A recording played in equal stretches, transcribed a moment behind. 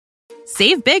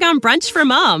Save big on brunch for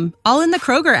mom, all in the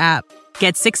Kroger app.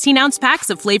 Get 16-ounce packs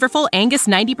of flavorful Angus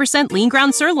 90% lean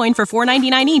ground sirloin for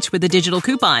 $4.99 each with a digital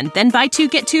coupon. Then buy 2,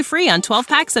 get 2 free on 12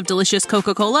 packs of delicious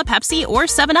Coca-Cola, Pepsi, or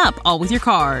 7-Up, all with your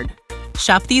card.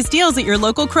 Shop these deals at your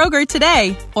local Kroger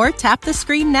today, or tap the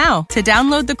screen now to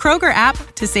download the Kroger app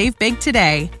to save big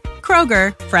today.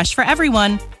 Kroger, fresh for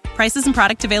everyone. Prices and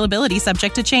product availability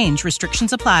subject to change.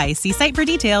 Restrictions apply. See site for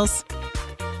details.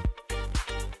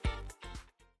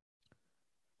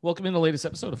 Welcome in the latest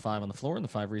episode of 5 on the Floor on the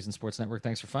 5 Reasons Sports Network.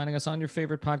 Thanks for finding us on your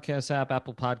favorite podcast app,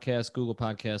 Apple Podcasts, Google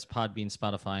Podcasts, Podbean,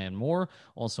 Spotify, and more.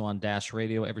 Also on Dash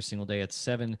Radio every single day at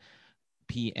 7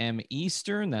 p.m.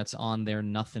 Eastern. That's on their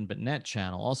Nothing But Net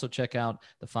channel. Also check out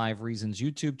the 5 Reasons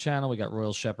YouTube channel. We got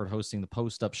Royal Shepherd hosting the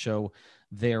Post-Up Show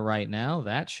there right now.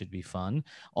 That should be fun.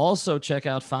 Also check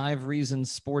out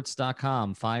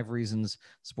 5reasonsports.com.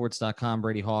 5reasonsports.com.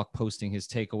 Brady Hawk posting his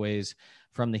takeaways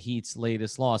from the Heat's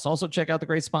latest loss. Also check out the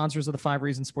great sponsors of the 5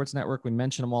 Reasons Sports Network. We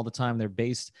mention them all the time. They're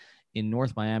based in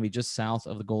North Miami, just south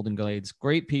of the Golden Glades.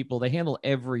 Great people. They handle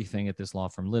everything at this law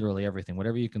firm, literally everything.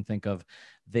 Whatever you can think of,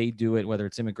 they do it, whether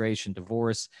it's immigration,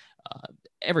 divorce,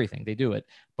 everything, they do it.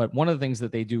 But one of the things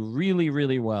that they do really,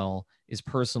 really well is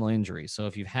personal injury. So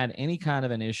if you've had any kind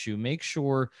of an issue, make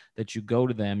sure that you go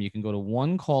to them. You can go to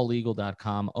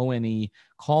onecalllegal.com, O-N-E,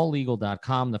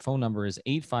 calllegal.com. The phone number is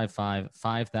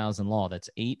 855-5000-LAW. That's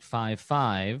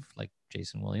 855, like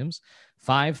Jason Williams,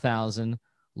 5000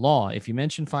 Law. If you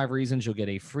mention 5 Reasons, you'll get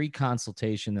a free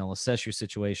consultation. They'll assess your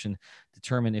situation,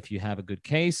 determine if you have a good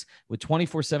case. With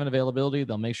 24/7 availability,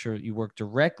 they'll make sure you work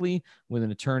directly with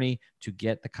an attorney to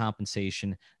get the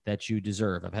compensation that you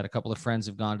deserve. I've had a couple of friends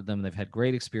who've gone to them. They've had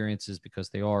great experiences because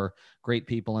they are great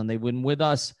people, and they've been with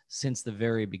us since the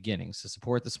very beginning. So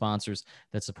support the sponsors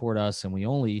that support us, and we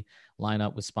only line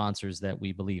up with sponsors that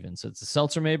we believe in. So it's the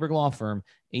Seltzer-Mayberg Law Firm,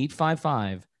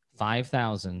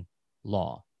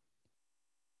 855-5000-LAW.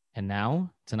 And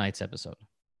now, tonight's episode.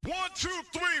 1, 2,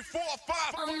 3, 4,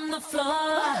 5 on the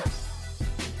floor.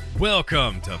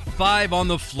 Welcome to 5 on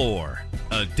the Floor,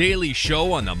 a daily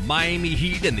show on the Miami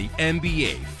Heat and the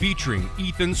NBA featuring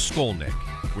Ethan Skolnick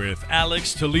with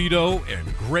Alex Toledo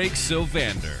and Greg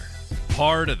Sylvander,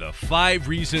 part of the 5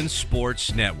 Reasons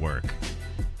Sports Network.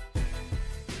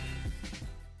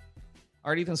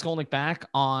 All right, Ethan Skolnick back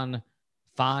on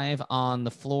 5 on the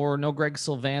Floor. No Greg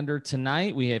Sylvander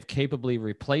tonight. We have capably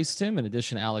replaced him. In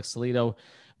addition to Alex Toledo,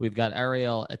 we've got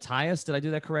Ariel Attias. Did I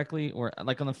do that correctly? Or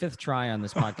like on the 5th try on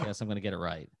this podcast, I'm going to get it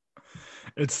right.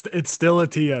 It's still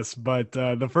Attias, but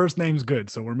the first name's good,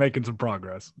 so we're making some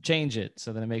progress. Change it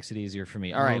so that it makes it easier for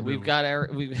me. All right, we've got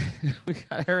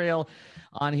Ariel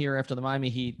on here after the Miami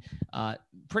Heat.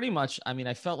 Pretty much, I mean,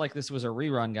 I felt like this was a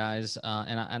rerun, guys,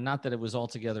 and not that it was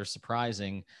altogether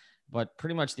surprising, but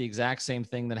pretty much the exact same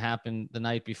thing that happened the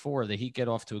night before. The Heat get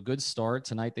off to a good start.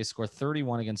 Tonight they score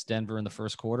 31 against Denver in the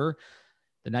first quarter.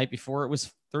 The night before it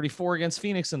was 34 against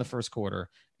Phoenix in the first quarter.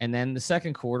 And then the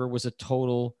second quarter was a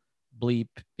total bleep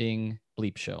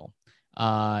show.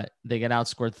 They get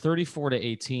outscored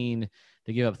 34-18.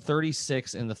 They give up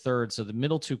 36 in the third. So the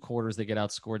middle 2 quarters, they get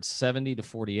outscored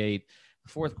 70-48. The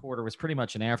fourth quarter was pretty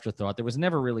much an afterthought. There was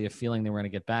never really a feeling they were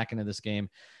going to get back into this game.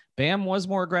 Bam was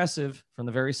more aggressive from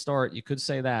the very start. You could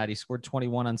say that. He scored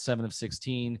 21 on 7 of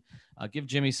 16. Give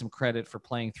Jimmy some credit for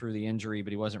playing through the injury,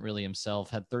 but he wasn't really himself.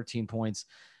 Had 13 points,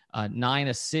 9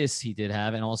 assists he did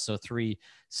have, and also 3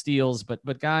 steals.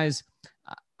 But guys,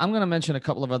 I'm going to mention a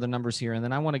couple of other numbers here, and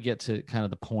then I want to get to kind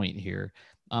of the point here.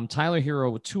 Tyler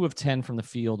Hero with 2 of 10 from the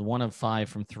field, 1 of 5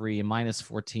 from 3, and minus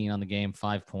 14 on the game,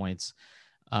 5 points.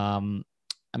 I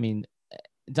mean,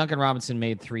 Duncan Robinson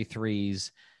made 3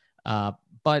 threes.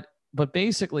 But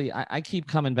basically, I keep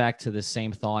coming back to the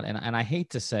same thought, and I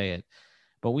hate to say it,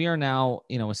 but we are now,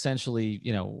 essentially,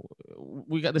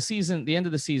 we got the season. The end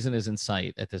of the season is in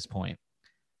sight at this point,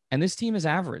 and this team is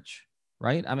average,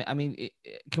 right?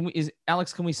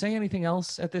 Alex? Can we say anything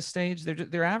else at this stage?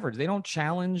 They're average. They don't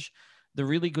challenge the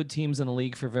really good teams in the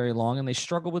league for very long, and they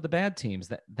struggle with the bad teams.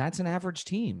 That's an average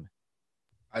team.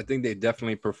 I think they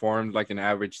definitely performed like an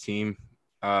average team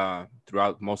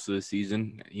throughout most of the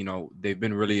season. They've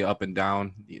been really up and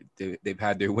down. They've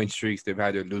had their win streaks. They've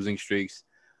had their losing streaks.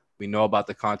 We know about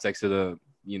the context of the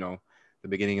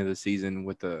beginning of the season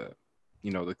with the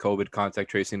COVID contact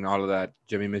tracing and all of that,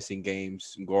 Jimmy missing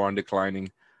games, Goran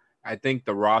declining. I think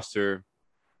the roster,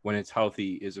 when it's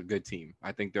healthy, is a good team.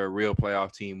 I think they're a real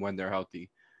playoff team when they're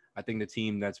healthy. I think the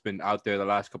team that's been out there the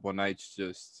last couple of nights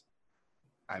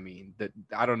I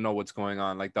don't know what's going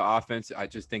on. Like the offense, I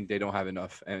just think they don't have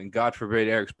enough. And God forbid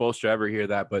Eric Spoelstra ever hear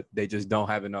that, but they just don't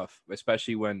have enough,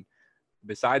 especially when,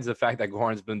 besides the fact that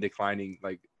Goran's been declining,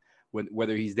 like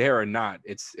whether he's there or not,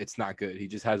 it's not good. He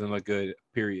just hasn't looked good,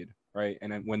 period, right?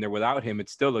 And then when they're without him, it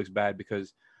still looks bad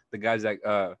because the guys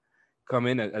that come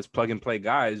in as plug and play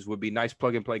guys would be nice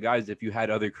plug and play guys if you had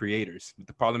other creators. But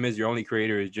the problem is your only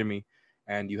creator is Jimmy,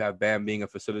 and you have Bam being a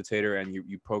facilitator, and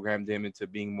you programmed him into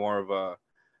being more of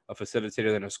a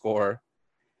facilitator than a scorer.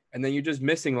 And then you're just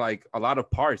missing like a lot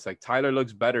of parts. Like Tyler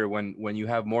looks better when you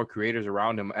have more creators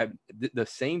around him. The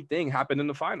same thing happened in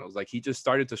the finals. Like he just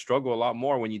started to struggle a lot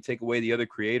more when you take away the other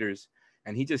creators,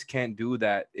 and he just can't do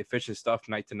that efficient stuff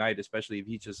night to night, especially if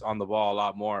he's just on the ball a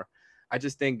lot more. I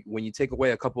just think when you take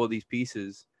away a couple of these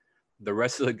pieces, the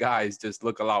rest of the guys just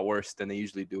look a lot worse than they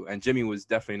usually do. And Jimmy was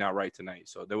definitely not right tonight.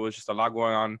 So there was just a lot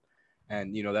going on.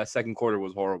 And, that second quarter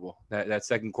was horrible. That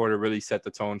second quarter really set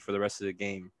the tone for the rest of the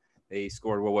game. They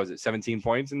scored, 17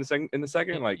 points in the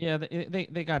second? Like, yeah,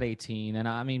 they got 18, and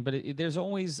I mean, but there's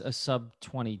always a sub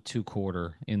 22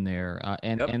 quarter in there,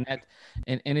 and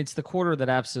it's the quarter that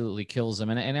absolutely kills them.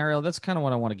 And Ariel, that's kind of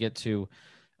what I want to get to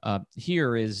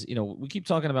here is, we keep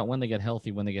talking about when they get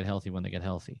healthy,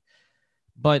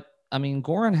 but I mean,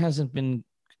 Goran hasn't been,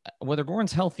 whether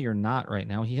Goran's healthy or not right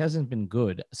now, he hasn't been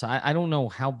good. So I don't know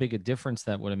how big a difference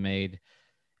that would have made.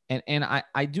 And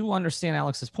I do understand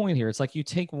Alex's point here. It's like you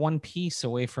take one piece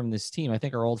away from this team. I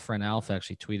think our old friend Alf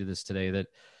actually tweeted this today that,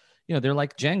 they're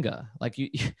like Jenga. Like you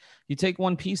take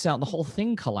one piece out and the whole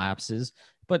thing collapses.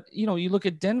 But, you look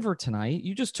at Denver tonight,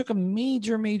 you just took a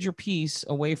major, major piece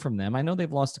away from them. I know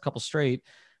they've lost a couple straight,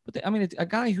 but a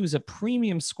guy who's a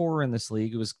premium scorer in this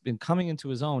league, who has been coming into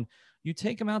his own, you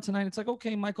take him out tonight. It's like,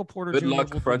 okay, Michael Porter. Good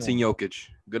luck fronting Jokic.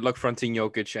 Good luck fronting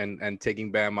Jokic and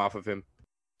taking Bam off of him.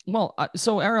 Well,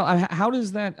 so Ariel, how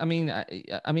does that? I mean,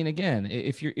 again,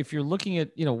 if you're looking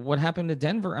at what happened to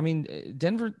Denver, I mean,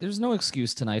 Denver. There's no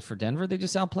excuse tonight for Denver. They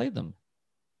just outplayed them.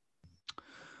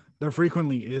 There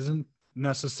frequently isn't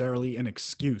necessarily an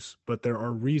excuse, but there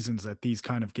are reasons that these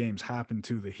kind of games happen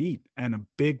to the Heat, and a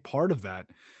big part of that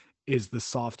is the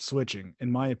soft switching.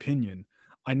 In my opinion,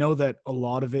 I know that a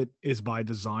lot of it is by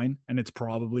design, and it's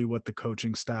probably what the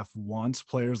coaching staff wants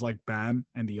players like Bam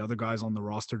and the other guys on the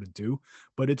roster to do,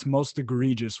 but it's most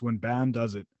egregious when Bam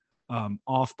does it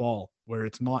off ball, where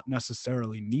it's not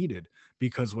necessarily needed,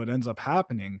 because what ends up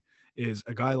happening is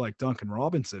a guy like Duncan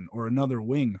Robinson or another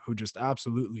wing who just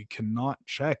absolutely cannot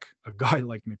check a guy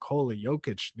like Nikola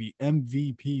Jokic, the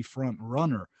MVP front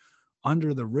runner,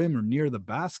 under the rim or near the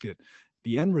basket.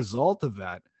 The end result of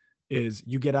that is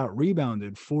you get out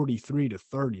rebounded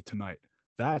 43-30 tonight.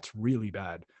 That's really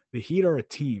bad. The Heat are a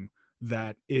team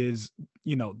that is,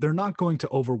 they're not going to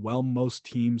overwhelm most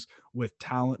teams with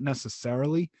talent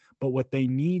necessarily, but what they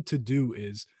need to do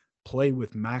is play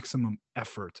with maximum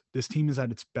effort. This team is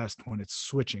at its best when it's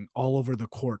switching all over the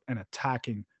court and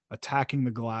attacking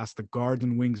the glass. The guards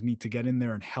and wings need to get in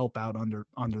there and help out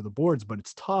under the boards, but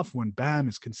it's tough when Bam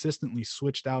is consistently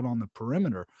switched out on the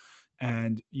perimeter.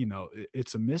 And,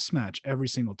 it's a mismatch every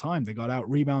single time. They got out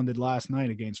rebounded last night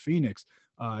against Phoenix.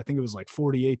 I think it was like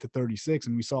 48-36,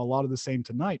 and we saw a lot of the same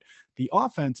tonight. The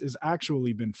offense has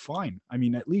actually been fine. I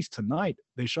mean, at least tonight,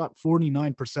 they shot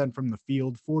 49% from the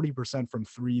field, 40% from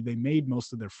three. They made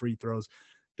most of their free throws.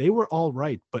 They were all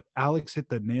right, but Alex hit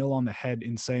the nail on the head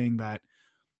in saying that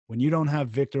when you don't have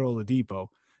Victor Oladipo,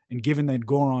 and given that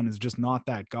Goran is just not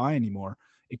that guy anymore,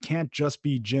 it can't just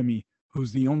be Jimmy,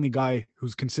 who's the only guy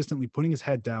who's consistently putting his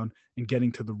head down and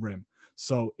getting to the rim.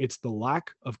 So it's the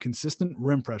lack of consistent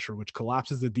rim pressure, which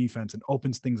collapses the defense and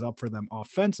opens things up for them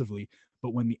offensively.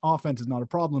 But when the offense is not a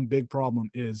problem, big problem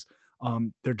is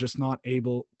they're just not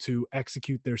able to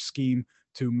execute their scheme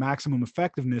to maximum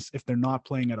effectiveness if they're not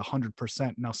playing at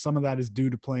 100%. Now, some of that is due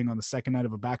to playing on the second night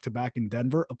of a back-to-back in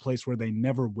Denver, a place where they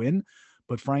never win.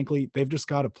 But frankly, they've just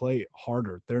got to play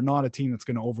harder. They're not a team that's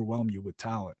going to overwhelm you with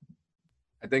talent.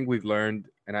 I think we've learned,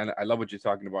 and I love what you're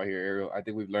talking about here, Ariel. I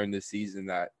think we've learned this season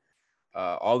that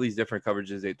all these different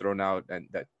coverages they've thrown out, and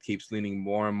that keeps leaning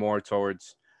more and more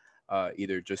towards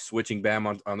either just switching Bam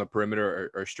on the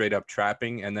perimeter or straight up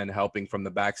trapping and then helping from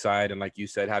the backside. And like you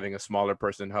said, having a smaller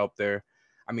person help there.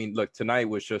 I mean, look, tonight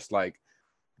was just like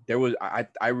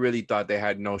I really thought they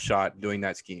had no shot doing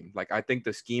that scheme. Like, I think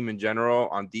the scheme in general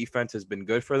on defense has been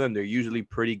good for them. They're usually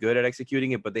pretty good at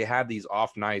executing it, but they have these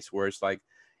off nights where it's like,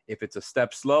 if it's a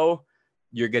step slow,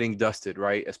 you're getting dusted,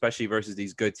 right? Especially versus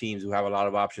these good teams who have a lot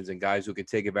of options and guys who can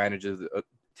take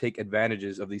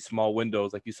advantages of these small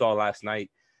windows. Like you saw last night,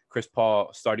 Chris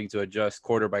Paul starting to adjust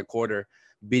quarter by quarter,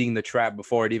 beating the trap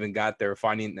before it even got there,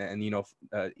 finding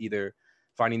either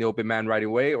finding the open man right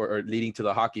away or leading to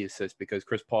the hockey assist because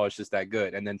Chris Paul is just that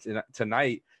good. And then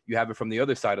tonight you have it from the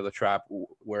other side of the trap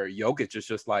where Jokic is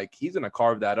just like, he's going to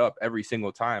carve that up every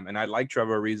single time. And I like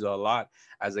Trevor Ariza a lot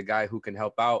as a guy who can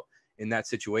help out in that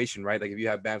situation, right? Like if you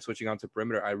have Bam switching onto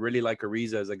perimeter, I really like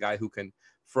Ariza as a guy who can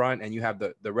front, and you have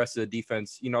the rest of the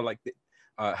defense, you know, like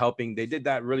helping. They did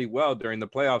that really well during the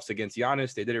playoffs against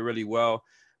Giannis. They did it really well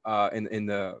in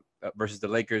the versus the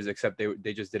Lakers, except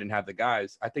they just didn't have the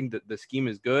guys. I think that the scheme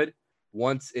is good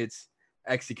once it's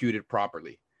executed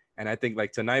properly. And I think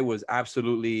like tonight was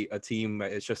absolutely a team.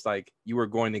 It's just like you were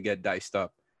going to get diced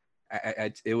up.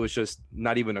 It was just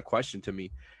not even a question to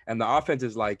me. And the offense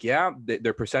is like, yeah,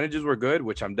 their percentages were good,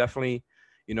 which I'm definitely,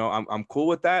 you know, I'm cool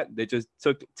with that. They just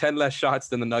took 10 less shots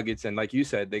than the Nuggets. And like you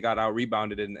said, they got out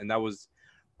rebounded. And that was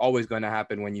always going to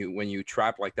happen when you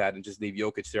trap like that and just leave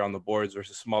Jokic there on the boards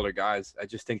versus smaller guys. I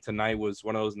just think tonight was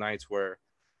one of those nights where,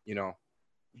 you know,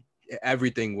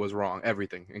 everything was wrong,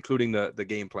 everything, including the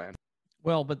game plan.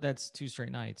 Well, but that's 2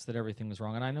 straight nights that everything was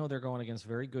wrong. And I know they're going against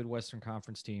very good Western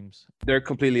Conference teams. They're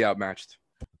completely outmatched.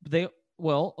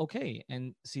 Okay.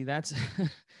 And see, that's,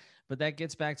 but that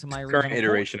gets back to my current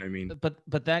iteration. Point. I mean,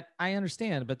 but that I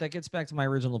understand, but that gets back to my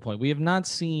original point. We have not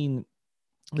seen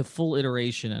the full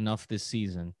iteration enough this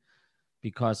season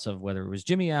because of whether it was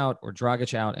Jimmy out or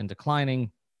Dragic out and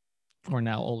declining, or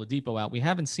now Oladipo out. We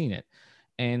haven't seen it.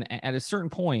 And at a certain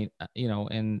point, you know,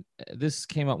 and this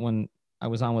came up when I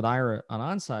was on with Ira on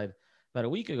Onside about a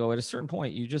week ago. At a certain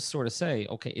point, you just sort of say,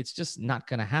 okay, it's just not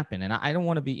going to happen. And I don't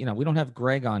want to be, you know, we don't have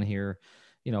Greg on here,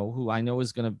 you know, who I know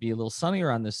is going to be a little sunnier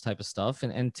on this type of stuff.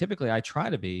 And typically I try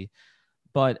to be,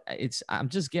 but I'm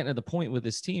just getting to the point with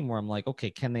this team where I'm like, okay,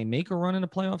 can they make a run in a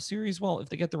playoff series? Well, if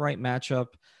they get the right matchup,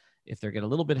 if they get a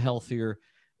little bit healthier,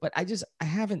 but I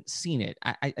haven't seen it.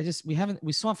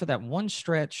 We saw it for that one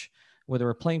stretch where they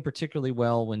were playing particularly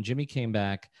well when Jimmy came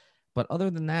back. But other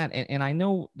than that, and I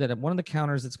know that one of the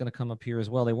counters that's going to come up here as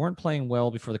well, they weren't playing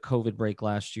well before the COVID break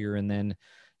last year. And then,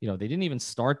 you know, they didn't even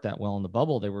start that well in the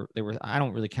bubble. They were, I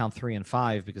don't really count 3 and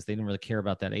 5 because they didn't really care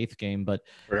about that 8th game, but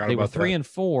they were 3 and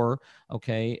 4.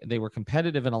 Okay. They were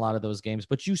competitive in a lot of those games,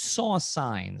 but you saw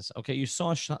signs. Okay. You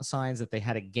saw signs that they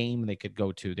had a game they could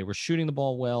go to. They were shooting the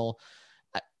ball well.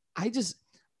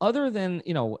 Other than,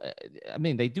 you know, I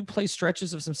mean, they do play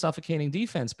stretches of some suffocating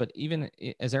defense, but even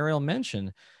as Ariel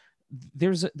mentioned,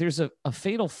 there's a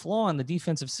fatal flaw in the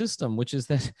defensive system, which is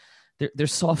that they're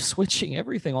soft switching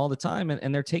everything all the time.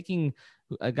 And they're taking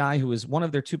a guy who is one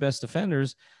of their 2 best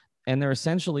defenders, and they're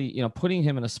essentially, you know, putting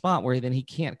him in a spot where then he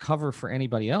can't cover for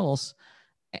anybody else.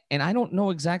 And I don't know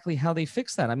exactly how they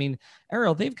fix that. I mean,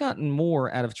 Ariel, they've gotten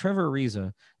more out of Trevor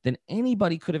Ariza than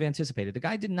anybody could have anticipated. The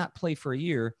guy did not play for a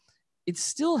year. It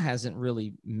still hasn't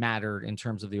really mattered in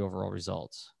terms of the overall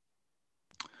results.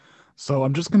 So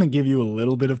I'm just going to give you a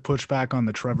little bit of pushback on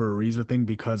the Trevor Ariza thing,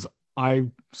 because I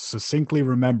succinctly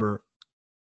remember,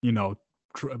 you know,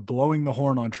 blowing the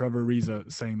horn on Trevor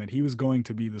Ariza, saying that he was going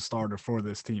to be the starter for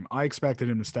this team. I expected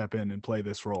him to step in and play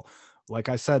this role. Like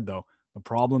I said, though, the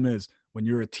problem is when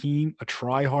you're a team, a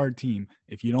try-hard team,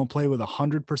 if you don't play with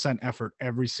 100% effort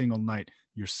every single night,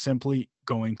 you're simply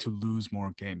going to lose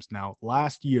more games. Now,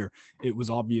 last year, it was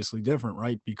obviously different,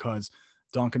 right? Because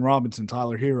Duncan Robinson,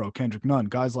 Tyler Hero, Kendrick Nunn,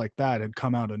 guys like that had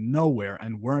come out of nowhere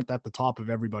and weren't at the top of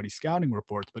everybody's scouting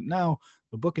reports. But now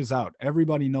the book is out.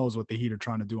 Everybody knows what the Heat are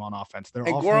trying to do on offense. And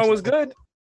Goran was good.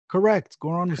 Correct.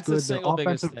 Goran was good. The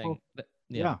offensive thing.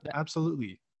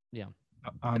 Absolutely. Yeah.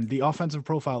 The offensive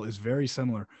profile is very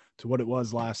similar to what it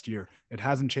was last year. It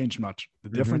hasn't changed much. The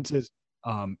difference is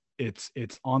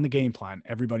it's on the game plan.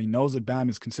 Everybody knows that Bam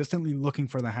is consistently looking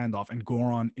for the handoff, and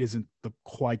Goran isn't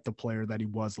quite the player that he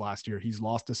was last year. He's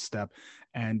lost a step,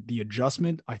 and the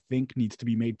adjustment, I think, needs to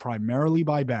be made primarily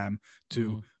by Bam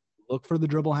to look for the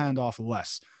dribble handoff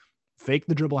less. Fake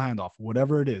the dribble handoff,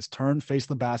 whatever it is, turn, face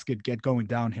the basket, get going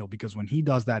downhill, because when he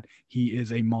does that, he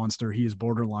is a monster. He is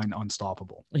borderline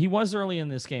unstoppable. He was early in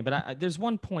this game, but there's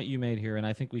one point you made here, and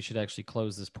I think we should actually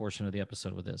close this portion of the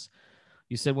episode with this.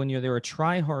 You said when they're a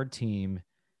try-hard team,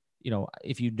 you know,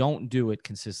 if you don't do it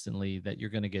consistently, that you're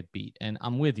going to get beat. And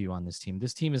I'm with you on this team.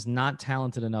 This team is not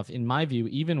talented enough, in my view,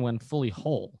 even when fully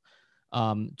whole,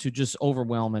 to just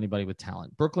overwhelm anybody with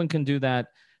talent. Brooklyn can do that.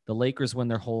 The Lakers, when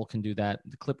they're whole, can do that.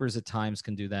 The Clippers at times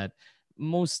can do that.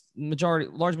 Large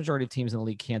majority of teams in the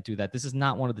league can't do that. This is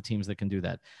not one of the teams that can do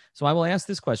that. So I will ask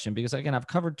this question because, again, I've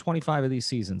covered 25 of these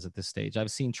seasons at this stage. I've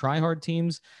seen try-hard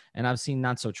teams and I've seen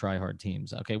not so try-hard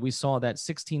teams. Okay, we saw that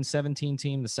 16-17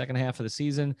 team the second half of the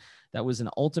season. That was an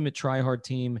ultimate try-hard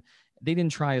team. They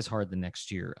didn't try as hard the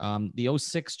next year. The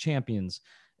 06 champions,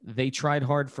 they tried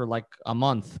hard for like a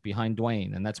month behind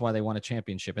Dwayne, and that's why they won a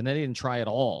championship. And they didn't try at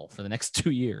all for the next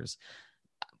 2 years.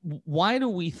 Why do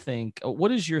we think,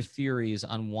 what is your theories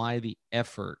on why the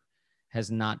effort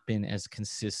has not been as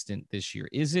consistent this year?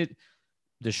 Is it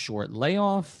the short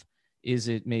layoff? Is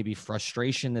it maybe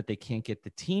frustration that they can't get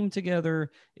the team together?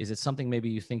 Is it something maybe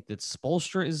you think that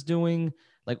Spoelstra is doing?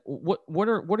 Like, what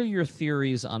are your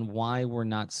theories on why we're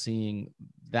not seeing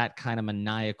that kind of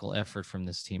maniacal effort from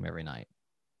this team every night?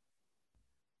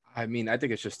 I mean, I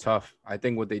think it's just tough. I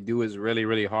think what they do is really,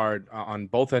 really hard on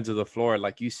both ends of the floor.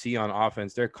 Like you see on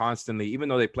offense, they're constantly, even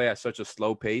though they play at such a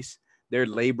slow pace, they're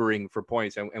laboring for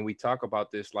points. And we talk about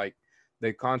this, like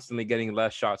they're constantly getting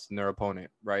less shots than their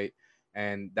opponent, right?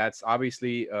 And that's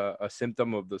obviously a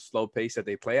symptom of the slow pace that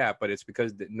they play at, but it's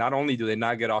because not only do they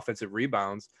not get offensive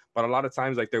rebounds, but a lot of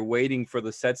times like they're waiting for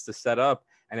the sets to set up.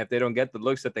 And if they don't get the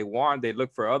looks that they want, they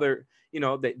look for other,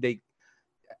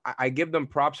 I give them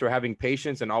props for having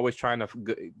patience and always trying to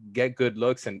get good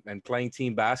looks and playing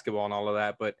team basketball and all of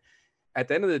that. But at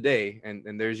the end of the day,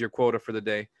 and there's your quota for the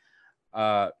day,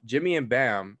 Jimmy and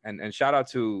Bam, and shout out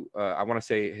to, I want to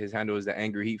say his handle is the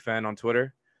Angry Heat Fan on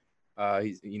Twitter.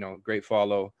 He's, great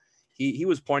follow. He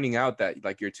was pointing out that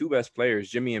like your two best players,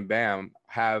 Jimmy and Bam,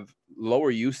 have lower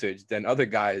usage than other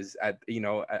guys at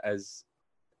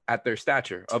their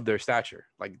stature.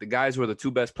 Like the guys who are the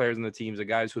two best players in the teams, the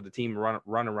guys who the team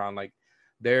run around, like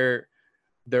their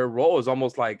role is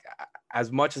almost like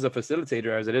as much as a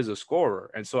facilitator as it is a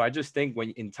scorer. And so I just think when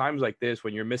in times like this,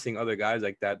 when you're missing other guys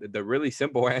like that, the really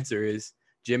simple answer is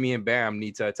Jimmy and Bam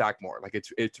need to attack more. Like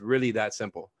it's really that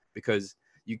simple, because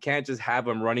you can't just have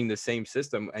them running the same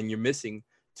system and you're missing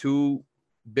two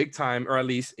big time, or at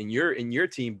least in your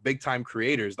team, big time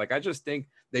creators. Like I just think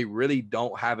they really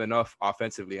don't have enough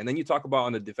offensively. And then you talk about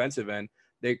on the defensive end,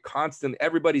 they constantly,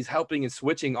 everybody's helping and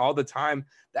switching all the time.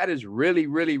 That is really,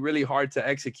 really, really hard to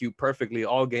execute perfectly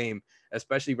all game,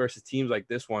 especially versus teams like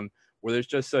this one, where there's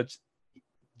just such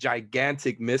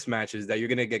gigantic mismatches that you're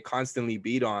going to get constantly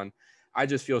beat on. I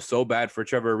just feel so bad for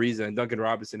Trevor Ariza and Duncan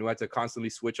Robinson, who had to constantly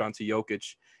switch onto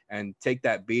Jokic and take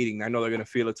that beating. I know they're going to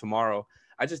feel it tomorrow.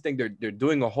 I just think they're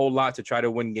doing a whole lot to try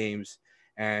to win games.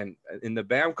 And in the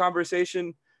Bam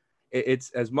conversation,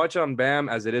 it's as much on Bam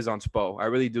as it is on Spo. I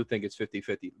really do think it's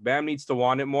 50-50. Bam needs to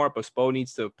want it more, but Spo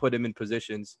needs to put him in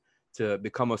positions to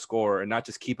become a scorer and not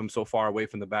just keep him so far away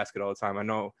from the basket all the time. I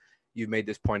know you've made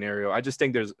this point, Ariel. I just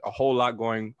think there's a whole lot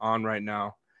going on right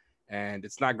now, and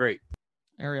it's not great.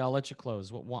 Ariel, I'll let you close.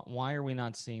 Why are we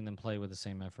not seeing them play with the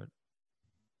same effort?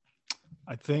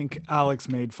 I think Alex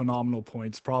made phenomenal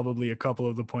points, probably a couple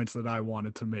of the points that I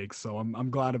wanted to make. So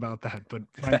I'm glad about that. But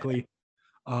frankly,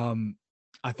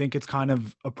 I think it's kind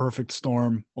of a perfect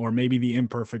storm, or maybe the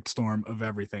imperfect storm of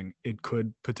everything. It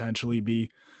could potentially be,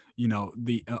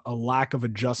 a lack of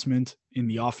adjustment in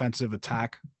the offensive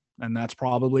attack, and that's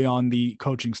probably on the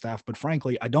coaching staff. But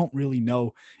frankly, I don't really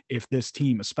know if this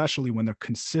team, especially when they're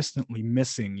consistently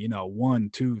missing, 1,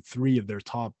 2, 3 of their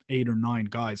top 8 or 9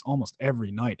 guys almost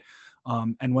every night.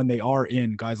 And when they are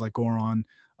in, guys like Goran,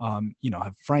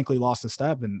 have frankly lost a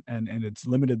step and it's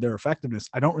limited their effectiveness.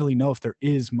 I don't really know if there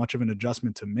is much of an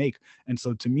adjustment to make. And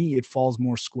so to me, it falls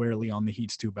more squarely on the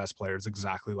Heat's two best players,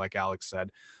 exactly like Alex said.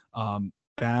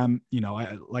 Bam,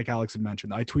 like Alex had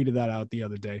mentioned, I tweeted that out the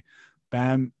other day.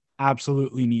 Bam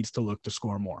absolutely needs to look to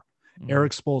score more.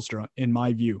 Erik Spoelstra, in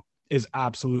my view, is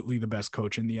absolutely the best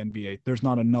coach in the NBA. There's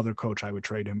not another coach I would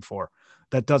trade him for.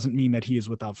 That doesn't mean that he is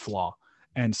without flaw.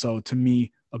 And so to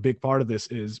me, a big part of this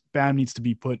is Bam needs to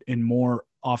be put in more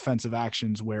offensive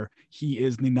actions where he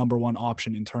is the number one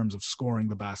option in terms of scoring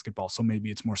the basketball. So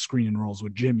maybe it's more screen and rolls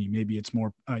with Jimmy. Maybe it's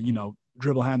more,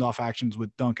 dribble handoff actions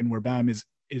with Duncan, where Bam is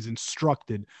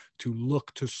instructed to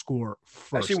look to score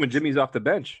first. Especially when Jimmy's off the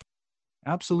bench.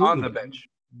 Absolutely. On the bench.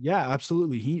 Yeah,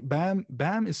 absolutely.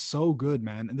 Bam is so good,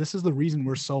 man. And this is the reason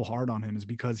we're so hard on him, is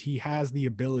because he has the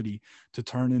ability to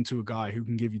turn into a guy who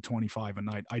can give you 25 a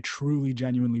night. I truly,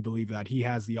 genuinely believe that he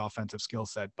has the offensive skill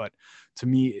set. But to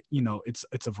me,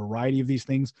 it's a variety of these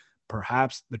things.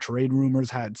 Perhaps the trade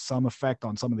rumors had some effect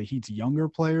on some of the Heat's younger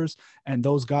players, and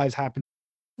those guys happen.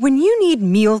 When you need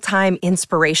mealtime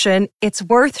inspiration, it's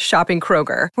worth shopping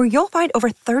Kroger, where you'll find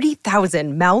over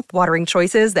 30,000 mouth-watering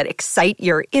choices that excite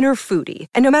your inner foodie.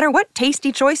 And no matter what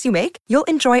tasty choice you make, you'll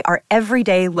enjoy our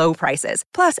everyday low prices,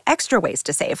 plus extra ways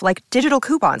to save, like digital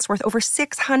coupons worth over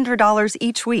 $600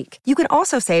 each week. You can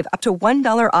also save up to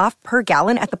 $1 off per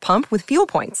gallon at the pump with fuel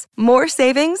points. More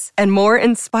savings and more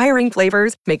inspiring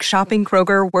flavors make shopping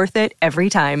Kroger worth it every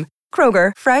time.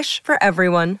 Kroger, fresh for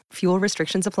everyone. Fuel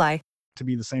restrictions apply. To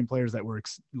be the same players that were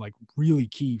really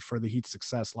key for the Heat's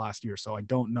success last year. So I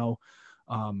don't know.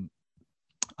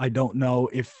 I don't know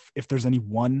if there's any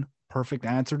one perfect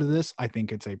answer to this. I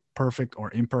think it's a perfect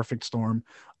or imperfect storm,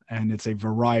 and it's a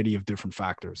variety of different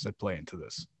factors that play into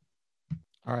this.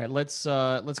 All right, let's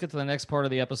get to the next part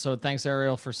of the episode. Thanks,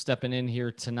 Ariel, for stepping in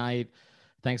here tonight.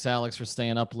 Thanks, Alex, for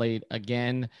staying up late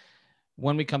again.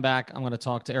 When we come back, I'm going to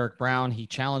talk to Eric Brown. He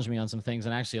challenged me on some things,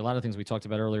 and actually a lot of things we talked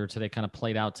about earlier today kind of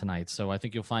played out tonight. So I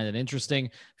think you'll find it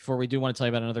interesting. Before we do, want to tell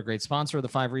you about another great sponsor of the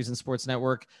 5 Reasons Sports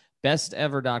Network,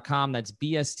 bestever.com. That's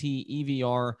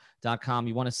BSTEVR.com.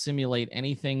 You want to simulate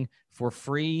anything for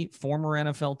free, former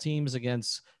NFL teams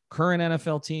against current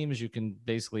NFL teams. You can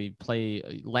basically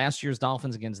play last year's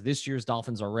Dolphins against this year's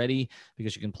Dolphins already,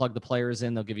 because you can plug the players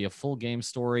in. They'll give you a full game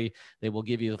story. They will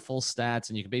give you the full stats,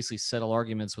 and you can basically settle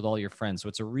arguments with all your friends. So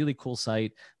it's a really cool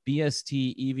site,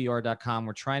 bstevr.com.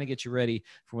 We're trying to get you ready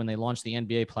for when they launch the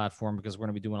NBA platform, because we're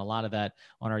going to be doing a lot of that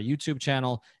on our YouTube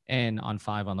channel and on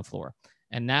 5 on the Floor.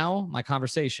 And now my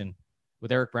conversation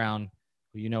with Eric Brown,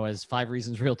 who you know as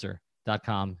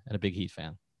 5reasonsrealtor.com and a big Heat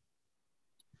fan.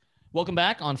 Welcome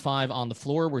back on 5 on the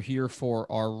Floor. We're here for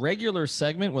our regular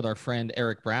segment with our friend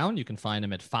Eric Brown. You can find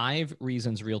him at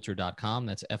 5reasonsrealtor.com.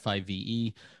 That's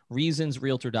F-I-V-E,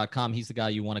 reasonsrealtor.com. He's the guy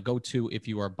you want to go to if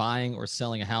you are buying or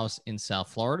selling a house in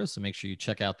South Florida. So make sure you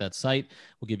check out that site.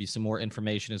 We'll give you some more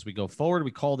information as we go forward.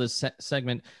 We call this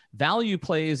segment Value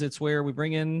Plays. It's where we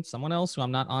bring in someone else who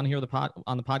I'm not on here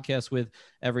on the podcast with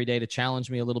every day to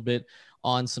challenge me a little bit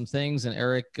on some things. And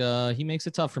Eric, he makes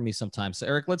it tough for me sometimes. So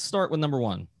Eric, let's start with number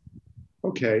 1.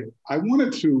 Okay, I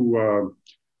wanted to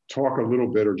talk a little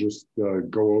bit, or just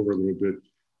go over a little bit,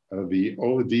 the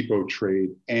Oladipo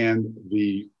trade and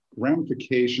the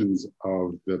ramifications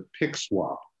of the pick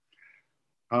swap.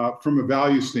 From a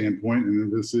value standpoint,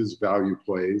 and this is value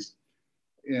plays,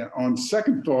 on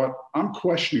second thought, I'm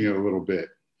questioning it a little bit.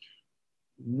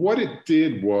 What it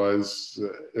did was,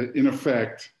 in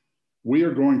effect, we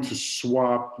are going to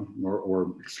swap,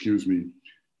 or excuse me,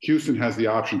 Houston has the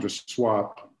option to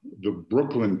swap the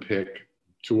Brooklyn pick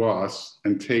to us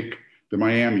and take the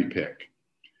Miami pick.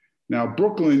 Now,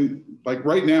 Brooklyn, like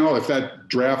right now, if that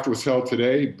draft was held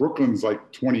today, Brooklyn's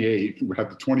like 28, would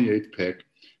have the 28th pick,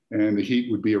 and the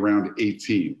Heat would be around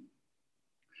 18.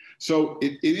 So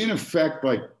it in effect,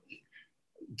 like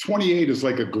 28 is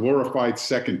like a glorified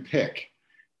second pick.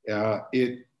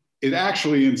 It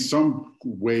actually, in some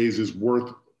ways, is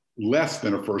worth less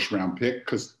than a first round pick,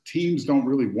 because teams don't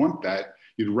really want that.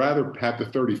 You'd rather have the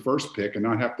 31st pick and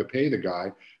not have to pay the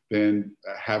guy than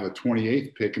have a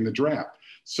 28th pick in the draft.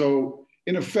 So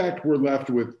in effect, we're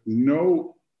left with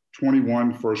no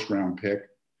 21 first round pick,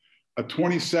 a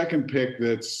 22nd pick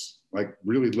that's like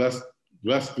really less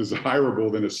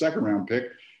desirable than a second round pick,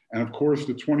 and of course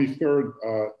the 23rd,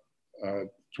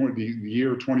 the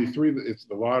year 23, it's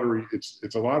the lottery.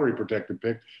 It's a lottery protected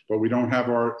pick, but we don't have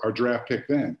our draft pick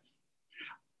then.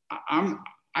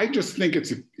 I just think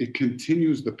it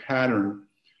continues the pattern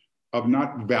of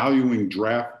not valuing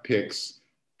draft picks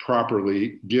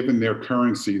properly, given their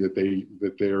currency that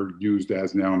they're used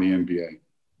as now in the NBA.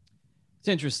 It's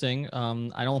interesting.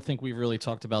 I don't think we've really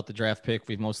talked about the draft pick.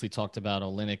 We've mostly talked about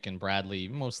Olynyk and Bradley,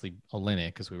 mostly Olynyk,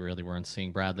 because we really weren't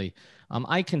seeing Bradley.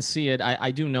 I can see it.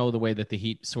 I do know the way that the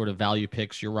Heat sort of value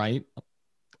picks. You're right.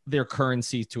 Their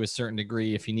currency to a certain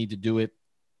degree, if you need to do it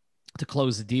to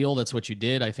close the deal, that's what you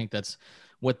did. I think that's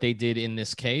what they did in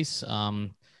this case.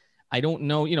 I don't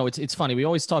know. It's funny. We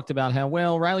always talked about how,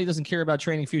 well, Riley doesn't care about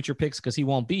trading future picks because he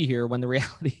won't be here, when the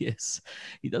reality is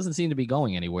he doesn't seem to be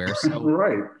going anywhere. So,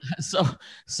 right.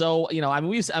 So, I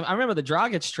remember the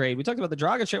Dragic trade. We talked about the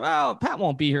Dragic trade. Well, Pat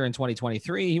won't be here in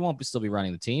 2023. He won't still be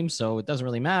running the team. So it doesn't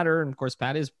really matter. And of course,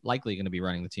 Pat is likely going to be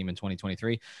running the team in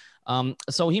 2023.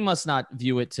 So he must not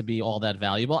view it to be all that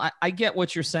valuable. I get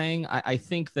what you're saying. I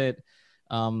think that,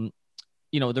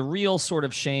 the real sort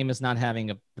of shame is not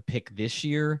having a pick this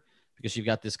year, because you've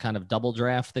got this kind of double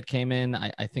draft that came in.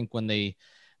 I think when they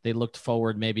looked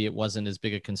forward, maybe it wasn't as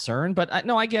big a concern, but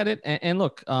I get it. And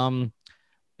look,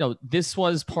 this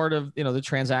was part of, the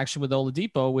transaction with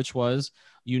Oladipo, which was,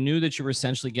 you knew that you were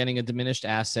essentially getting a diminished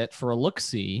asset for a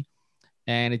look-see,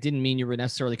 and it didn't mean you were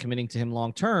necessarily committing to him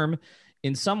long-term.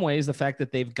 In some ways, the fact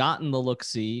that they've gotten the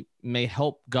look-see may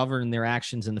help govern their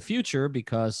actions in the future,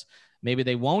 because maybe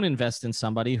they won't invest in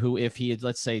somebody who, if he had,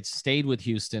 let's say, stayed with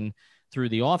Houston through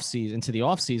the offseason, into the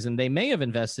offseason, they may have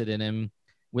invested in him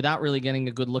without really getting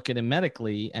a good look at him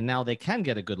medically, and now they can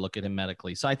get a good look at him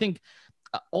medically. So I think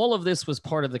all of this was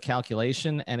part of the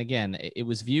calculation, and again, it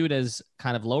was viewed as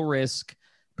kind of low risk,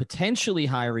 potentially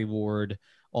high reward,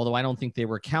 although I don't think they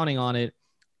were counting on it.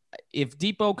 If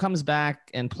Depot comes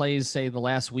back and plays, say, the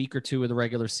last week or two of the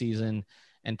regular season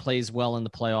and plays well in the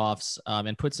playoffs,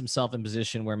 and puts himself in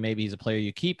position where maybe he's a player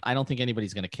you keep, I don't think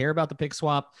anybody's going to care about the pick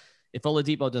swap. If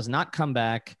Oladipo does not come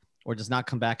back or does not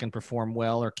come back and perform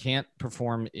well, or can't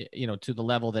perform, to the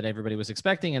level that everybody was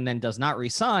expecting, and then does not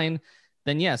re-sign,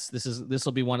 then yes, this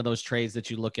will be one of those trades that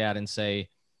you look at and say,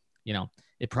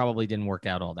 it probably didn't work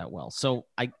out all that well. So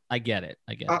I get it.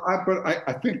 But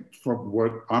I think from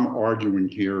what I'm arguing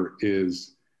here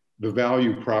is the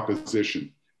value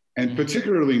proposition. And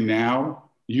particularly now,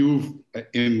 you've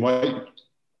enlightened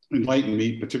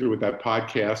me, particularly with that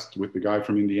podcast with the guy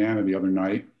from Indiana the other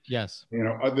night. Yes.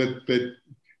 That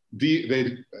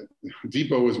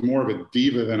Depot was more of a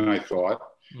diva than I thought.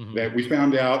 Mm-hmm. That we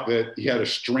found out that he had a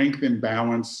strength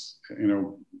imbalance,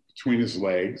 between his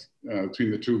legs,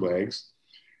 between the two legs.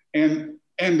 And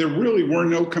there really were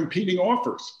no competing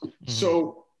offers. Mm-hmm.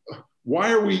 So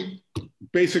why are we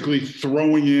basically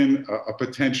throwing in a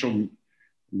potential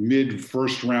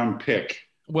mid-first round pick?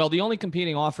 Well, the only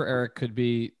competing offer, Eric, could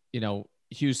be,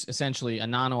 Houston, essentially a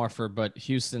non-offer, but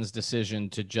Houston's decision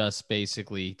to just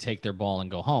basically take their ball and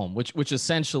go home, which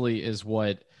essentially is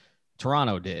what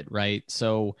Toronto did, right?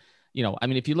 So,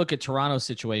 if you look at Toronto's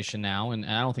situation now, and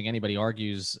I don't think anybody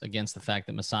argues against the fact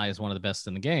that Masai is one of the best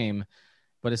in the game,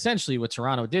 but essentially what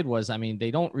Toronto did was,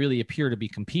 they don't really appear to be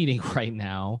competing right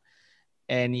now.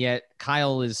 And yet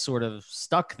Kyle is sort of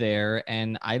stuck there,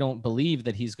 and I don't believe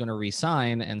that he's going to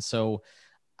re-sign. And so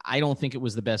I don't think it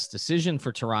was the best decision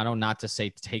for Toronto not to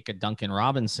say take a Duncan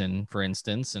Robinson, for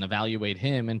instance, and evaluate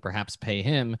him and perhaps pay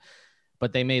him.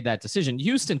 But they made that decision.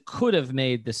 Houston could have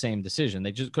made the same decision.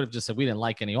 They could have just said, we didn't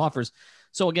like any offers.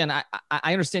 So again, I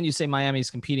understand you say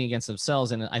Miami's competing against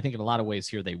themselves, and I think in a lot of ways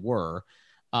here they were.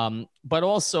 But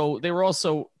also they were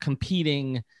also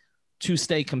competing to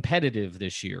stay competitive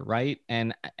this year, right?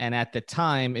 And at the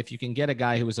time, if you can get a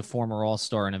guy who was a former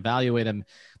All-Star and evaluate him,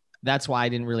 that's why I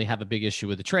didn't really have a big issue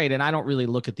with the trade. And I don't really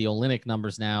look at the Olynyk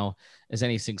numbers now as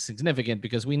anything significant,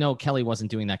 because we know Kelly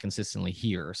wasn't doing that consistently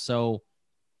here. So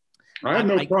I have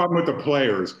no problem with the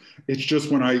players. It's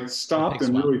just when I stopped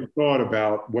and really thought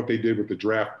about what they did with the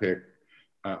draft pick,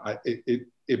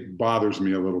 it bothers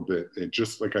me a little bit. It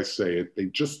just, like I say, they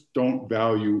just don't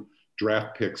value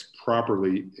draft picks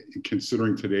properly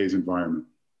considering today's environment.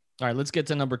 All right, let's get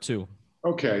to number 2.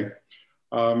 Okay.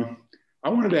 I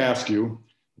wanted to ask you,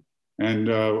 and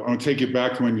I'm going to take you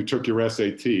back to when you took your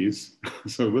SATs.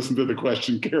 So listen to the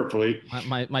question carefully.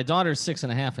 My daughter's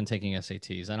 6.5 and taking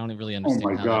SATs. I don't really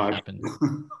understand how that happened.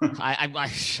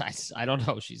 I don't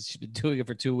know. She's been doing it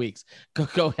for 2 weeks.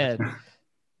 Go ahead.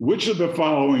 Which of the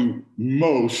following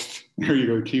most, there you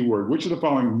go, keyword, which of the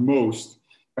following most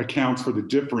accounts for the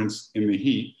difference in the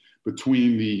Heat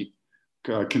between the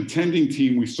contending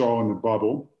team we saw in the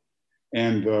bubble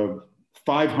and the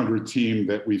 500 team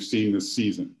that we've seen this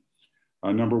season?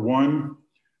 Number 1,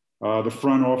 the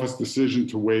front office decision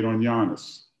to wait on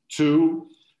Giannis. 2,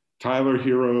 Tyler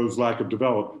Hero's lack of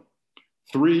development.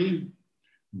 3,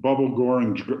 Bubble Gore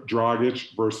and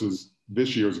Dragic versus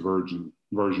this year's version.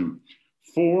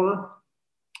 4,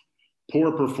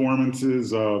 poor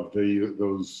performances of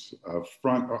those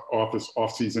front office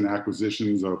offseason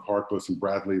acquisitions of Harkless and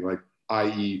Bradley, like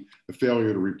i.e. the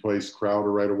failure to replace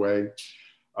Crowder right away.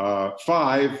 5,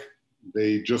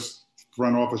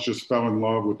 front office just fell in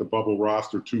love with the bubble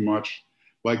roster too much,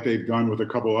 like they've done with a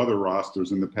couple other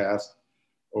rosters in the past.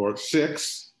 Or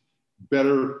 6,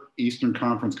 better Eastern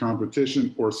Conference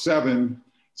competition. Or 7,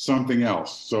 something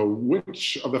else. So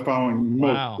which of the following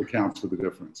most accounts for the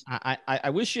difference? I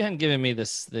wish you hadn't given me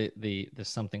this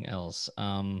something else,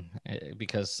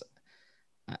 because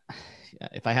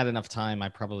if I had enough time, I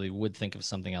probably would think of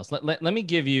something else. Let me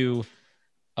give you,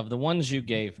 of the ones you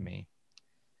gave me,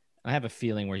 I have a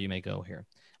feeling where you may go here.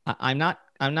 I'm not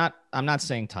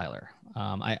saying Tyler.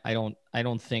 I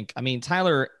don't think. I mean,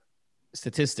 Tyler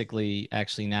statistically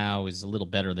actually now is a little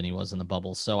better than he was in the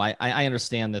bubble. So I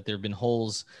understand that there have been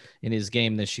holes in his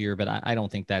game this year, but I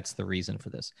don't think that's the reason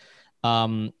for this.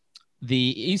 The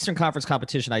Eastern Conference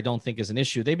competition, I don't think is an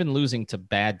issue. They've been losing to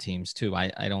bad teams too.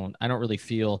 I don't really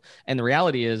feel, and the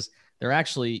reality is they're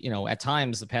actually, at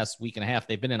times the past week and a half,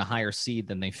 they've been in a higher seed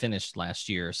than they finished last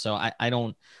year. So I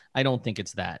don't think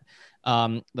it's that.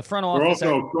 The front office.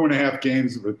 We're also 2.5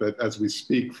 games as we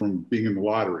speak from being in the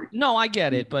lottery. No, I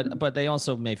get it, but they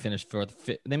also may finish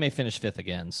they may finish 5th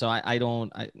again. So I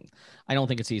don't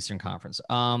think it's Eastern Conference.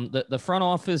 The front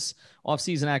office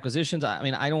offseason acquisitions.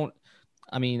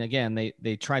 Again,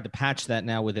 they tried to patch that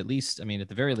now with at the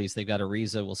very least, they've got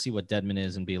Ariza. We'll see what Dedmon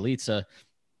is and Bjelica.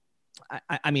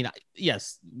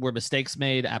 Yes, were mistakes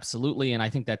made? Absolutely. And I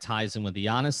think that ties in with the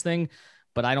Giannis thing.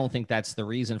 but I don't think that's the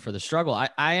reason for the struggle.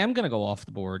 I am going to go off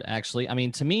the board, actually. I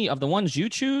mean, to me, of the ones you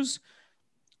choose,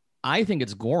 I think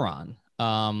it's Goran.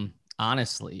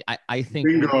 Honestly, I think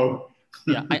bingo.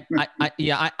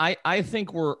 I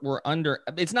think we're under.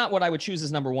 It's not what I would choose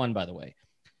as number one, by the way,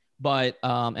 but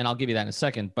and I'll give you that in a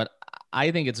second. But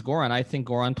I think it's Goran. I think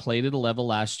Goran played at a level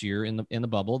last year in the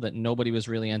bubble that nobody was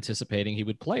really anticipating he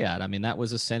would play at. I mean, that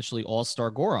was essentially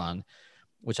all-star Goran,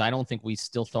 which I don't think we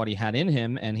still thought he had in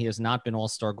him, and he has not been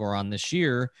all-star Goran this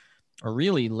year, or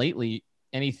really lately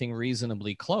anything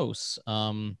reasonably close.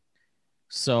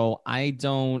 So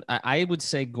I would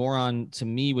say Goran to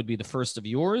me would be the first of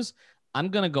yours. I'm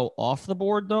going to go off the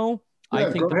board though. Yeah,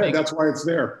 I think go ahead. That's why it's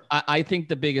there. I think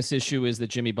the biggest issue is that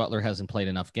Jimmy Butler hasn't played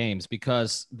enough games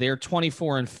because they're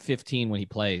 24-15 when he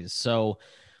plays. So,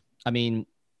 I mean,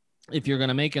 if you're going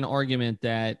to make an argument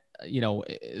that,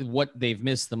 what they've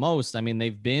missed the most, I mean,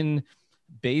 they've been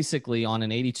basically on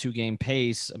an 82 game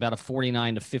pace, about a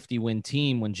 49-50 win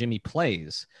team when Jimmy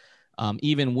plays.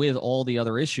 Even with all the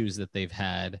other issues that they've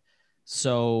had.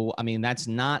 So, I mean, that's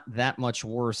not that much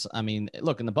worse. I mean,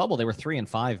 look, in the bubble, they were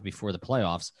 3-5 before the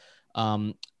playoffs.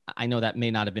 I know that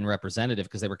may not have been representative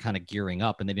because they were kind of gearing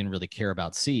up and they didn't really care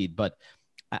about seed, but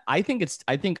I think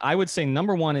I would say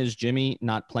number one is Jimmy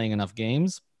not playing enough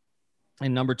games.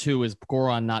 And number two is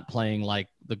Goran not playing like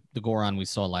the Goran we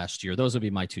saw last year. Those would be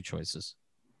my two choices.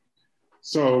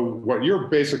 So what you're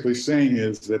basically saying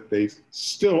is that they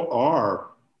still are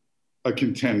a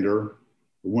contender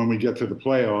when we get to the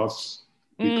playoffs.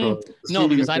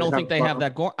 Because I don't think they have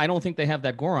that. I don't think they have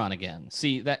that Goran again.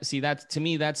 See that to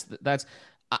me, that's.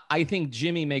 I think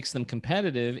Jimmy makes them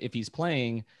competitive if he's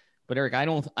playing, but Eric, I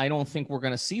don't think we're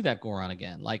going to see that Goran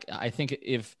again. Like I think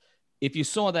if you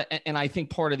saw that, and I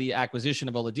think part of the acquisition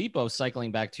of Oladipo,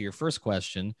 cycling back to your first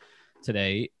question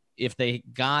today, if they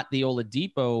got the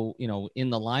Oladipo, in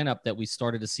the lineup that we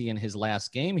started to see in his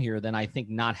last game here, then I think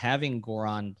not having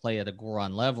Goran play at a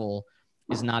Goran level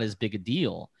is not as big a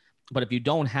deal. But if you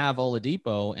don't have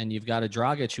Oladipo and you've got a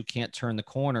Dragic who can't turn the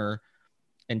corner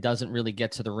and doesn't really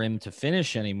get to the rim to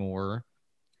finish anymore,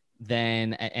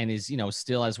 then, and is,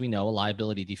 still, as we know, a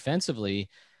liability defensively,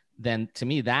 then to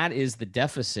me, that is the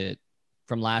deficit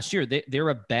from last year. They're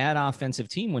a bad offensive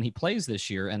team when he plays this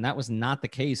year, and that was not the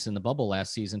case in the bubble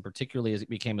last season, particularly as it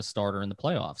became a starter in the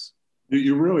playoffs.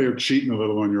 You really are cheating a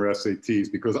little on your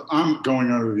SATs because I'm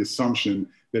going under the assumption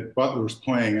that Butler's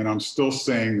playing, and I'm still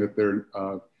saying that they're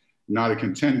not a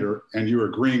contender, and you're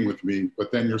agreeing with me,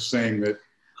 but then you're saying that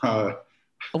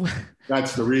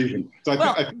that's the reason. So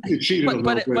I think you cheated a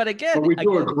little bit. But again, we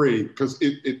do agree because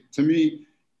it to me,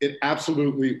 it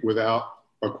absolutely, without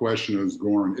a question, is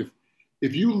Goran.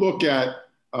 If you look at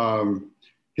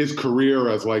his career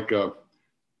as like a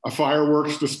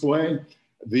fireworks display,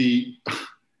 the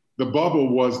bubble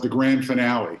was the grand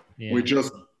finale. Yeah. We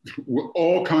just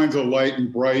all kinds of light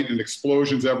and bright and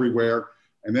explosions everywhere,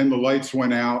 and then the lights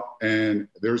went out and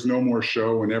there's no more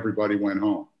show and everybody went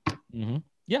home. Mm-hmm.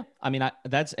 Yeah, I mean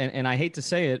and I hate to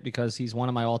say it because he's one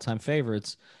of my all-time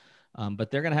favorites, but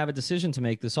they're going to have a decision to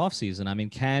make this offseason. I mean,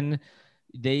 can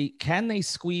they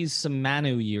squeeze some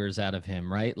Manu years out of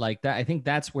him, right? Like that, I think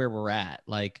that's where we're at.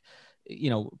 Like,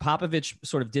 Popovich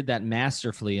sort of did that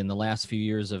masterfully in the last few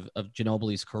years of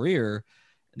Ginobili's career.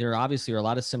 There obviously are a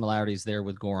lot of similarities there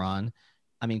with Goran.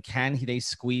 I mean, they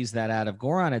squeeze that out of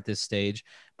Goran at this stage?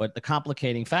 But the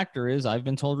complicating factor is, I've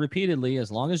been told repeatedly,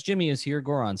 as long as Jimmy is here,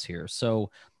 Goran's here.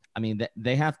 So, I mean,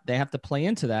 they have to play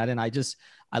into that. And I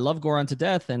love Goran to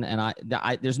death. And I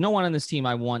there's no one on this team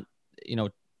I want,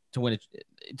 to win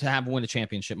a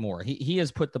championship more. He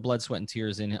has put the blood, sweat, and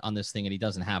tears in on this thing, and he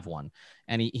doesn't have one.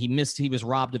 And he was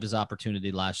robbed of his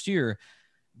opportunity last year.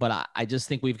 But I just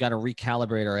think we've got to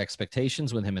recalibrate our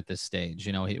expectations with him at this stage.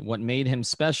 What made him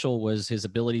special was his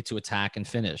ability to attack and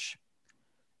finish.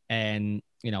 And,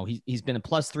 he's been a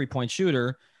plus 3-point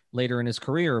shooter later in his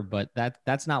career, but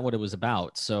that's not what it was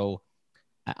about. So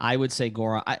I would say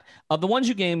Goran. Of the ones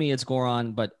you gave me, it's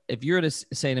Goran. But if you're to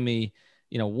say to me,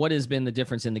 what has been the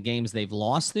difference in the games they've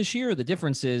lost this year? The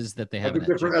difference is that they haven't.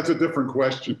 That's a different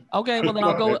question. Okay, well then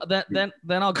I'll go.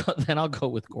 Then I'll go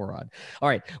with Goran. All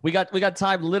right, we got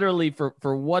time literally for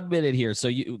 1 minute here. So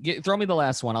throw me the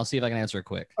last one. I'll see if I can answer it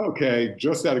quick. Okay,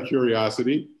 just out of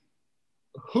curiosity,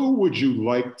 who would you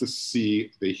like to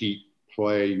see the Heat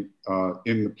play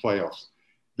in the playoffs?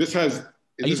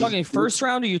 Are you talking first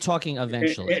round or are you talking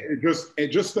eventually? Just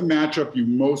the matchup you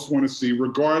most want to see,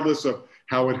 regardless of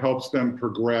how it helps them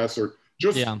progress, or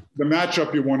just the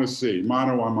matchup you want to see,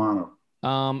 mano a mano.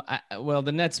 Well,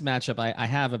 the Nets matchup, I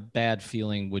have a bad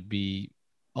feeling would be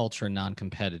ultra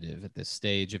non-competitive at this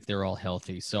stage if they're all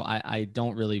healthy. So I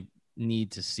don't really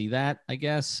need to see that, I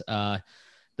guess. The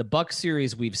Bucs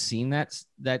series, we've seen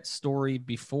that story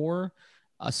before.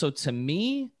 So to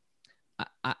me,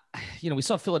 we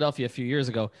saw Philadelphia a few years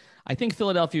ago. I think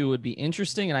Philadelphia would be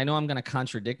interesting, and I know I'm going to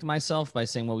contradict myself by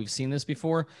saying, well, we've seen this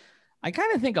before. I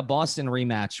kind of think a Boston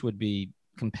rematch would be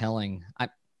compelling.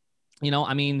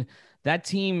 That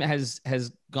team has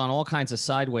gone all kinds of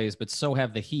sideways, but so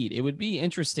have the Heat. It would be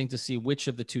interesting to see which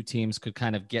of the two teams could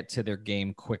kind of get to their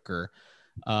game quicker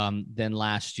than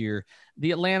last year.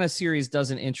 The Atlanta series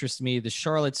doesn't interest me. The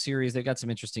Charlotte series, they've got some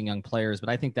interesting young players, but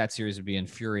I think that series would be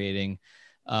infuriating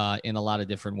in a lot of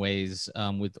different ways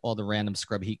with all the random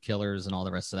scrub Heat killers and all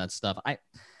the rest of that stuff.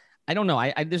 I don't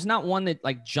know. There's not one that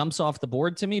like jumps off the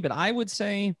board to me, but I would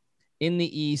say in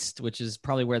the East, which is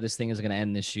probably where this thing is going to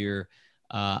end this year,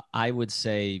 I would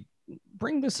say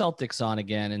bring the Celtics on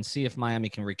again and see if Miami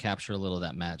can recapture a little of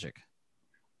that magic.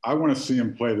 I want to see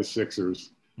them play the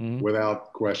Sixers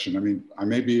without question. I mean, I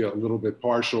may be a little bit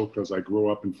partial because I grew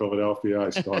up in Philadelphia.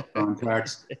 I still have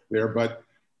contacts there, but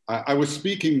I was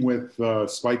speaking with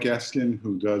Spike Eskin,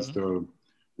 who does the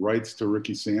Rights to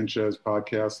Ricky Sanchez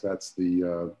podcast. That's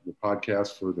the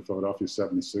podcast for the Philadelphia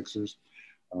 76ers.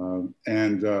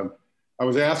 And I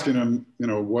was asking him,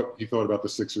 what he thought about the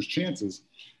Sixers' chances.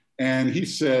 And he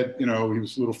said, he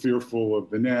was a little fearful of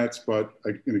the Nets, but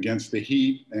against the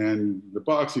Heat and the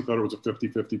Bucks, he thought it was a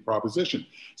 50-50 proposition.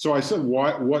 So I said,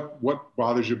 what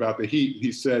bothers you about the Heat?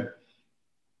 He said,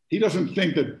 he doesn't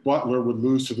think that Butler would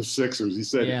lose to the Sixers. He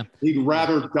said he'd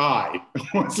rather die.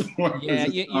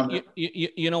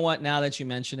 You know what? Now that you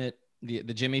mention it, the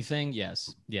Jimmy thing,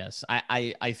 yes.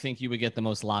 I think you would get the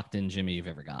most locked in Jimmy you've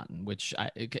ever gotten, which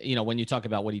when you talk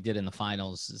about what he did in the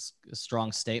finals is a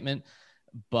strong statement.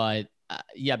 But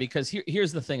because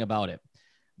here's the thing about it.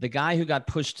 The guy who got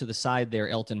pushed to the side there,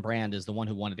 Elton Brand, is the one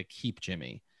who wanted to keep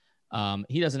Jimmy.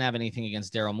 He doesn't have anything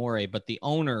against Daryl Morey, but the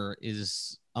owner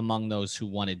is among those who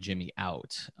wanted Jimmy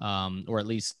out, or at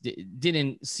least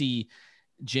didn't see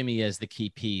Jimmy as the key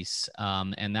piece.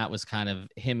 And that was kind of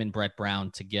him and Brett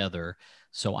Brown together.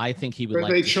 So I think he would.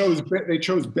 They chose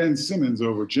Ben Simmons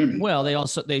over Jimmy. Well,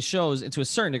 they chose to a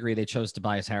certain degree. They chose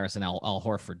Tobias Harris and Al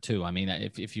Horford too. I mean,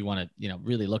 if you want to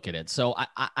really look at it. So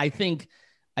I think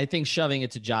shoving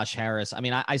it to Josh Harris. I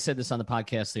mean, I said this on the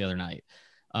podcast the other night.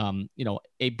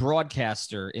 A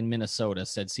broadcaster in Minnesota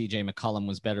said CJ McCollum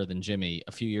was better than Jimmy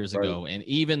a few years ago. And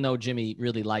even though Jimmy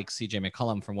really likes CJ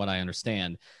McCollum, from what I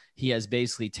understand, he has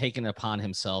basically taken it upon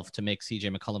himself to make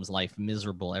CJ McCollum's life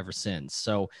miserable ever since.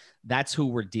 So that's who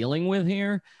we're dealing with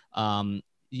here.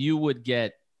 You would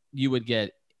get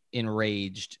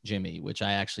enraged Jimmy, which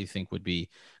I actually think would be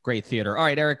great theater. All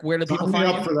right, Eric, where do people find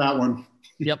you? Up for that one.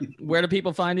 Yep. Where do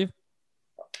people find you?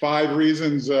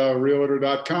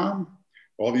 5reasonsrealtor.com.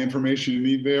 All the information you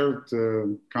need there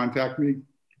to contact me,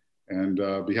 and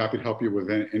be happy to help you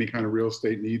with any kind of real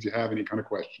estate needs you have, any kind of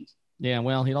questions. Yeah,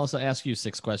 well, he'd also ask you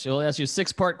 6 questions. He'll ask you a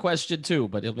 6-part question too,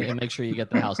 but he'll make sure you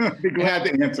get the house. Be glad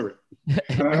to answer it.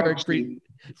 Eric,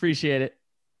 appreciate it.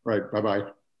 Right, bye-bye.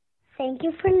 Thank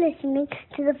you for listening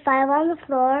to the 5 on the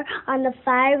Floor on the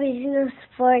 5 Reasons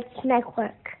Sports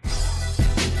Network.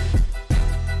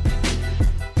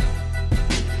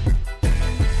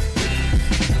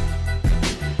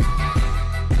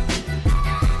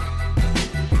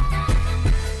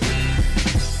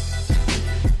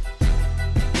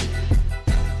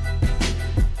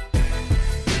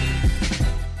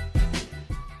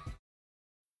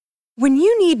 When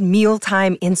you need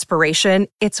mealtime inspiration,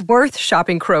 it's worth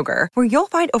shopping Kroger, where you'll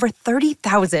find over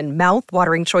 30,000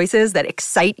 mouth-watering choices that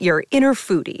excite your inner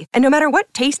foodie. And no matter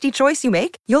what tasty choice you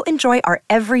make, you'll enjoy our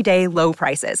everyday low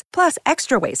prices, plus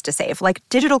extra ways to save, like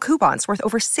digital coupons worth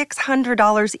over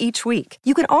 $600 each week.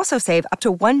 You can also save up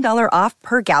to $1 off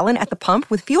per gallon at the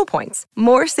pump with fuel points.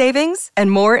 More savings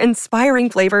and more inspiring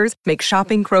flavors make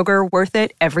shopping Kroger worth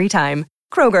it every time.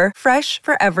 Kroger, fresh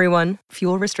for everyone.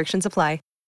 Fuel restrictions apply.